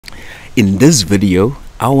In this video,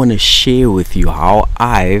 I want to share with you how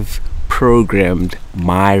I've programmed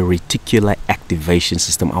my reticular activation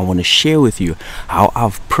system. I want to share with you how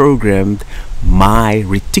I've programmed my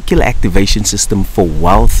reticular activation system for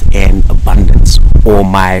wealth and abundance, or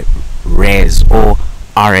my RAS, or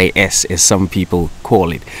RAS as some people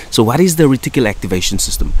call it. So what is the reticular activation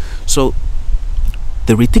system? So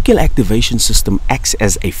the reticular activation system acts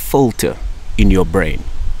as a filter in your brain,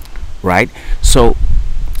 right? So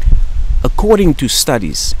according to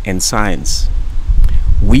studies and science,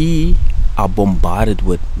 we are bombarded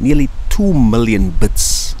with nearly 2 million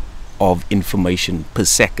bits of information per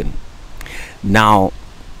second. Now,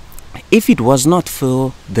 if it was not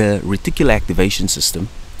for the reticular activation system,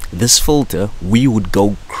 this filter, we would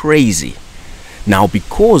go crazy. Now,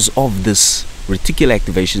 because of this reticular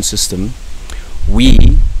activation system,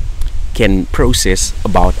 we can process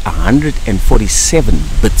about 147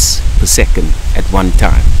 bits per second at one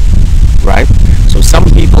time, right? So some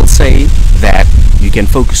people say that you can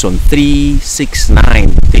focus on 3, 6, 9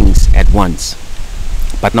 things at once.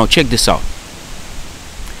 But now check this out.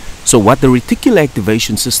 So what the reticular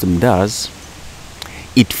activation system does,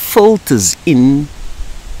 it filters in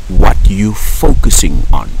what you're focusing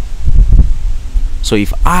on. So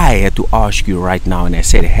if I had to ask you right now and I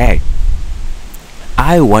said, hey,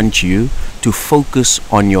 I want you to focus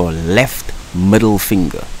on your left middle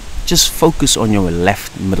finger. Just focus on your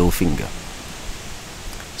left middle finger.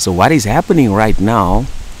 So what is happening right now,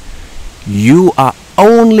 you are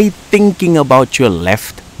only thinking about your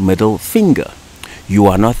left middle finger. You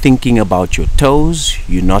are not thinking about your toes,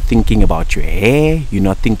 you're not thinking about your hair, you're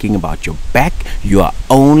not thinking about your back, you are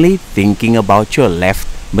only thinking about your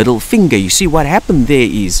left middle finger. You see, what happened there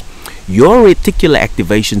is your reticular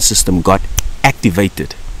activation system got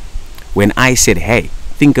activated when I said, hey,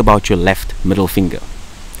 think about your left middle finger.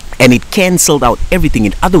 And it cancelled out everything.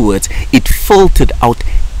 In other words, it filtered out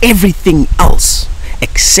everything else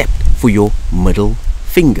except for your middle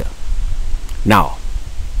finger. Now,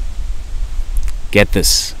 get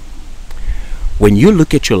this. When you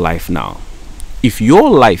look at your life now, if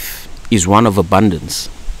your life is one of abundance,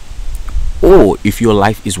 or if your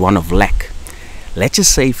life is one of lack, let's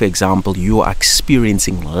just say, for example, you are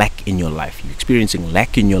experiencing lack in your life. You're experiencing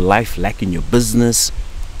lack in your life, lack in your business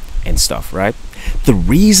and stuff, right? The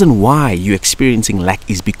reason why you're experiencing lack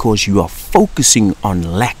is because you are focusing on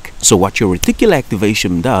lack. So what your reticular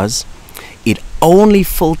activation does, it only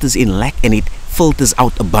filters in lack and it filters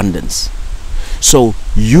out abundance. So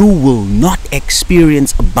you will not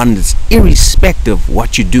experience abundance irrespective of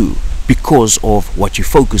what you do because of what you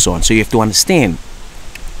focus on. So you have to understand,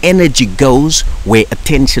 energy goes where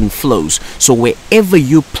attention flows. So wherever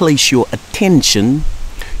you place your attention,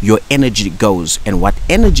 your energy goes. And what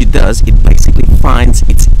energy does, it basically finds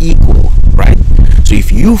its equal, right? So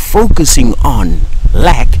if you're focusing on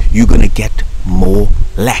lack, you're gonna get more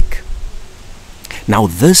lack. Now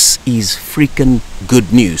this is freaking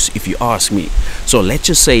good news if you ask me. So let's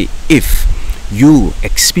just say if you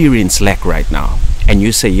experience lack right now and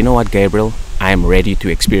you say, you know what, Gabriel, I am ready to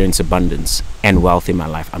experience abundance and wealth in my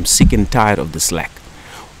life. I'm sick and tired of this lack.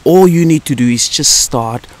 All you need to do is just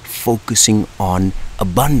start focusing on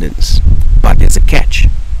abundance. But there's a catch.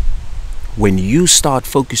 When you start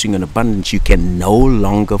focusing on abundance, you can no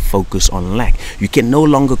longer focus on lack. You can no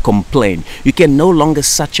longer complain. You can no longer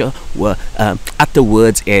utter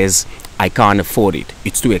words as, I can't afford it,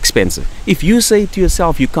 it's too expensive. If you say to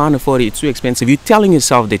yourself, you can't afford it, it's too expensive, you're telling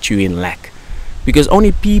yourself that you're in lack. Because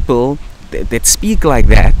only people that speak like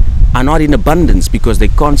that are not in abundance, because they're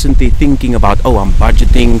constantly thinking about, oh, I'm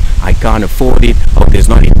budgeting, I can't afford it, oh, there's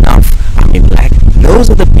not enough, I'm in lack. Those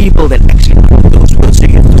are the people that actually utter those words. So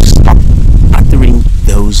you have to stop uttering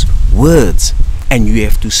those words, and you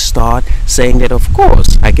have to start saying that, of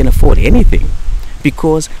course, I can afford anything,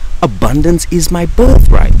 because abundance is my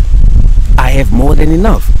birthright. I have more than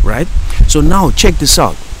enough, right? So now check this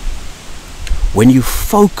out. When you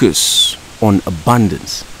focus on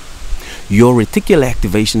abundance, your reticular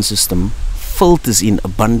activation system filters in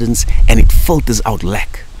abundance and it filters out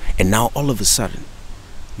lack. And now all of a sudden,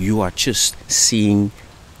 you are just seeing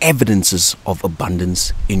evidences of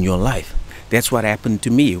abundance in your life. That's what happened to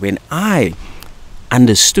me when I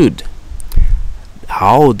understood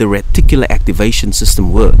how the reticular activation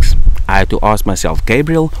system works. I had to ask myself,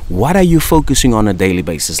 Gabriel, what are you focusing on a daily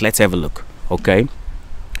basis? Let's have a look. Okay,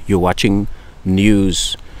 you're watching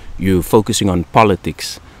news, you're focusing on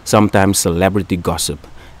politics, sometimes celebrity gossip,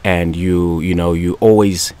 and you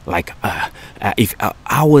always like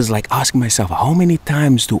I was like asking myself, how many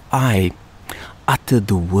times do I utter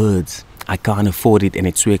the words, I can't afford it and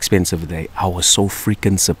it's too expensive today? I was so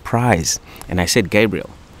freaking surprised, and I said, Gabriel,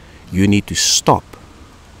 you need to stop.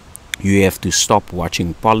 You have to stop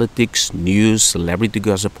watching politics, news, celebrity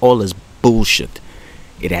gossip, all this bullshit.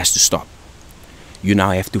 It has to stop. You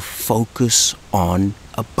now have to focus on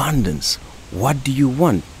abundance. What do you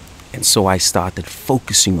want? And so I started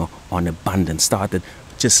focusing on abundance. Started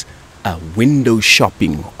just window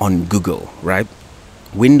shopping on Google, right?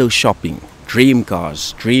 Window shopping, dream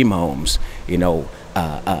cars, dream homes. You know,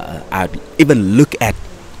 I'd even look at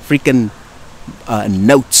freaking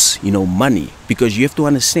notes, you know, money, because you have to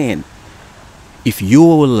understand, if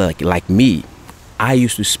you're like me, I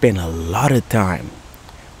used to spend a lot of time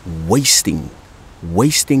wasting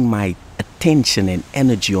my attention and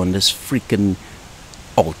energy on this freaking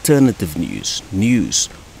alternative news,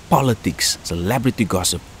 politics, celebrity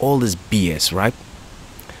gossip, all this BS, right?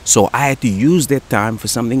 So I had to use that time for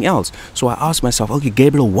something else. So I asked myself, okay,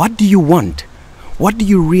 Gabriel, what do you want? What do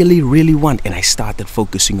you really, really want? And I started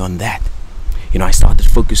focusing on that. You know, I started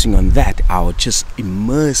focusing on that. I would just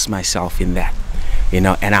immerse myself in that, you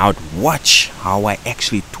know, and I would watch how I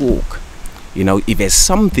actually talk. You know, if there's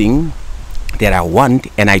something that I want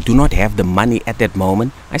and I do not have the money at that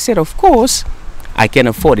moment, I said, of course, I can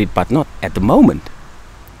afford it, but not at the moment.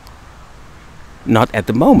 Not at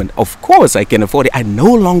the moment. Of course, I can afford it. I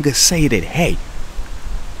no longer say that, hey,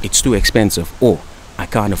 it's too expensive, or I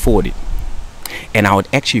can't afford it. And I would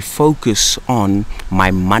actually focus on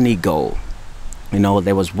my money goal. You know,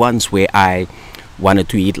 there was once where I wanted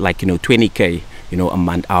to eat like, you know, 20K, you know, a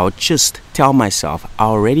month. I would just tell myself, I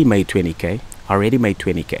already made 20K. I already made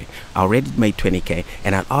 20K. I already made 20K.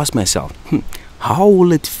 And I'd ask myself, how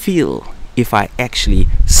will it feel if I actually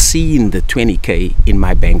seen the 20K in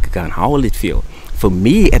my bank account? How will it feel? For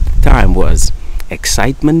me at the time was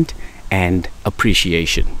excitement and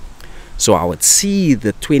appreciation. So I would see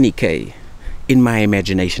the 20K in my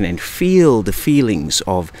imagination and feel the feelings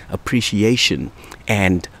of appreciation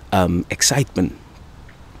and excitement.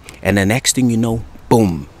 And the next thing you know,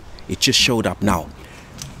 boom, it just showed up. Now,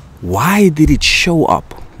 why did it show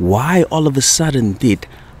up? Why all of a sudden did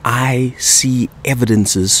I see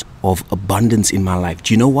evidences of abundance in my life?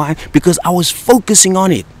 Do you know why? Because I was focusing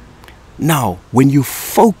on it. Now, when you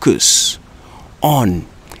focus on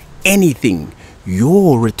anything,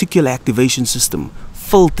 your reticular activation system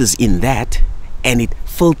filters in that, and it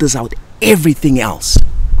filters out everything else.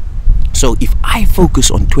 So if I focus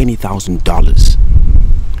on $20,000,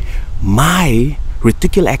 my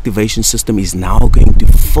reticular activation system is now going to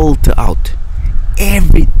filter out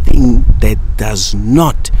everything that does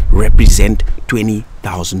not represent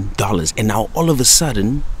 $20,000. And now all of a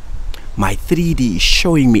sudden, my 3D is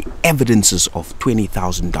showing me evidences of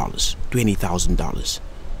 $20,000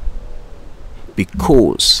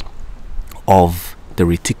 because of the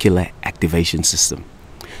reticular activation system.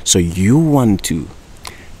 So you want to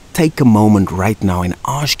take a moment right now and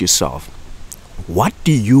ask yourself, what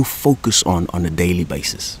do you focus on a daily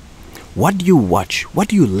basis? What do you watch? What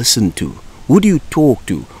do you listen to? Who do you talk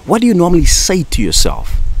to? What do you normally say to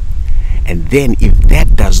yourself? And then if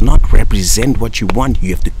that does not represent what you want,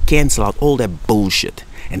 you have to cancel out all that bullshit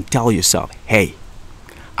and tell yourself, hey,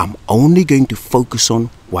 I'm only going to focus on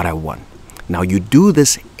what I want. Now you do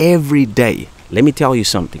this every day. Let me tell you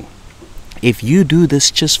something. If you do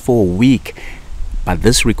this just for a week, but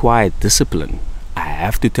this requires discipline. I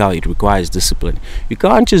have to tell you, it requires discipline. You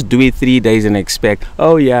can't just do it 3 days and expect,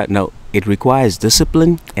 oh yeah, no. It requires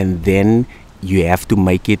discipline, and then you have to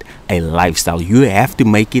make it a lifestyle. You have to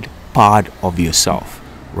make it part of yourself,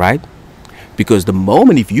 right? Because the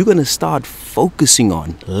moment if you're going to start focusing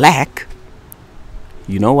on lack,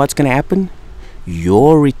 you know what's going to happen?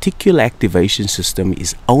 Your reticular activation system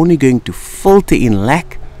is only going to filter in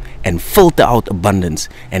lack and filter out abundance,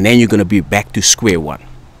 and then you're going to be back to square one.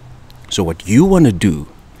 So what you want to do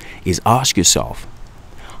is ask yourself,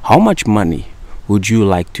 how much money would you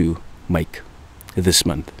like to make this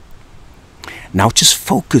month? Now just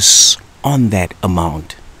focus on that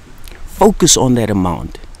amount. Focus on that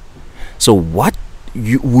amount. So what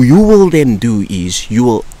you will then do is you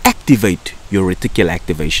will activate your reticular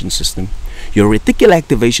activation system. Your reticular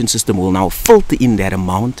activation system will now filter in that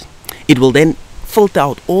amount. It will then filter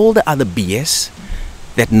out all the other BS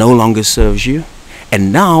that no longer serves you.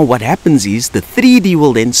 And now what happens is the 3D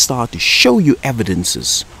will then start to show you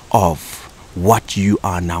evidences of what you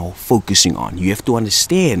are now focusing on. You have to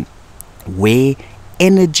understand where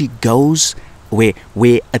energy goes, where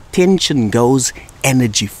attention goes,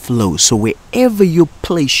 energy flows. So wherever you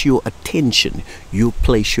place your attention, you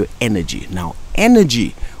place your energy. Now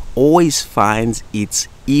energy always finds its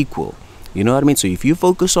equal. You know what I mean? So if you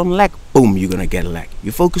focus on lack, boom, you're gonna get lack.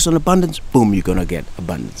 You focus on abundance, boom, you're gonna get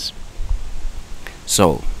abundance.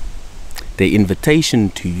 So the invitation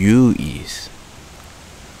to you is,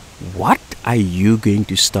 what are you going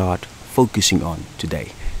to start focusing on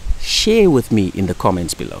today? Share with me in the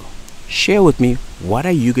comments below. Share with me, what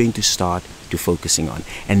are you going to start to focusing on?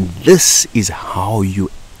 And this is how you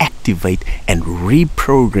activate and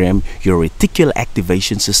reprogram your reticular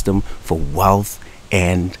activation system for wealth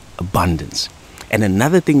and abundance. And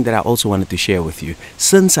another thing that I also wanted to share with you,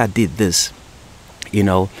 since I did this, you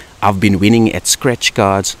know, I've been winning at scratch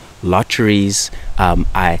cards, lotteries.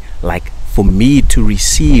 For me to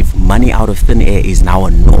receive money out of thin air is now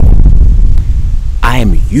a norm. I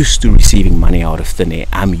am used to receiving money out of thin air.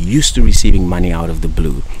 I'm used to receiving money out of the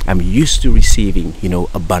blue. I'm used to receiving, you know,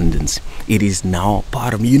 abundance. It is now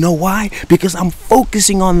part of me. You know why? Because I'm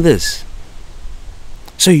focusing on this.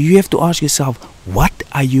 So you have to ask yourself, what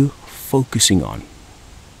are you focusing on?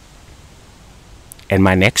 And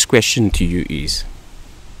my next question to you is,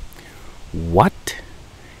 what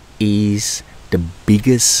is the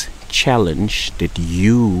biggest challenge that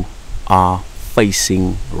you are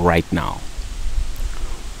facing right now?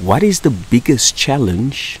 What is the biggest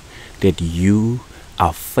challenge that you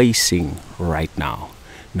are facing right now?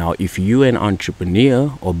 Now, if you're an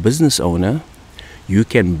entrepreneur or business owner, you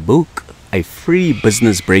can book a free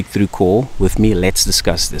business breakthrough call with me. Let's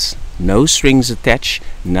discuss this. No strings attached,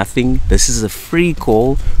 nothing. This is a free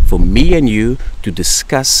call for me and you to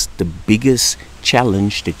discuss the biggest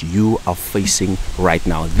challenge that you are facing right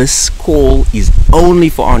now. This call is only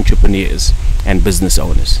for entrepreneurs and business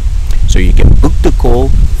owners. So you can book the call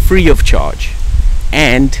free of charge.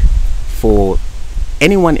 And for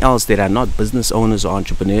anyone else that are not business owners or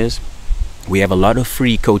entrepreneurs, we have a lot of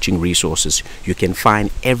free coaching resources. You can find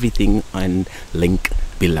everything on link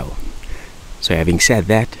below. So having said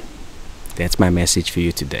that, that's my message for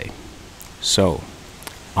you today. So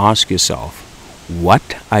ask yourself,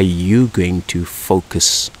 what are you going to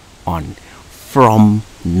focus on from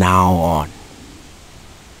now on?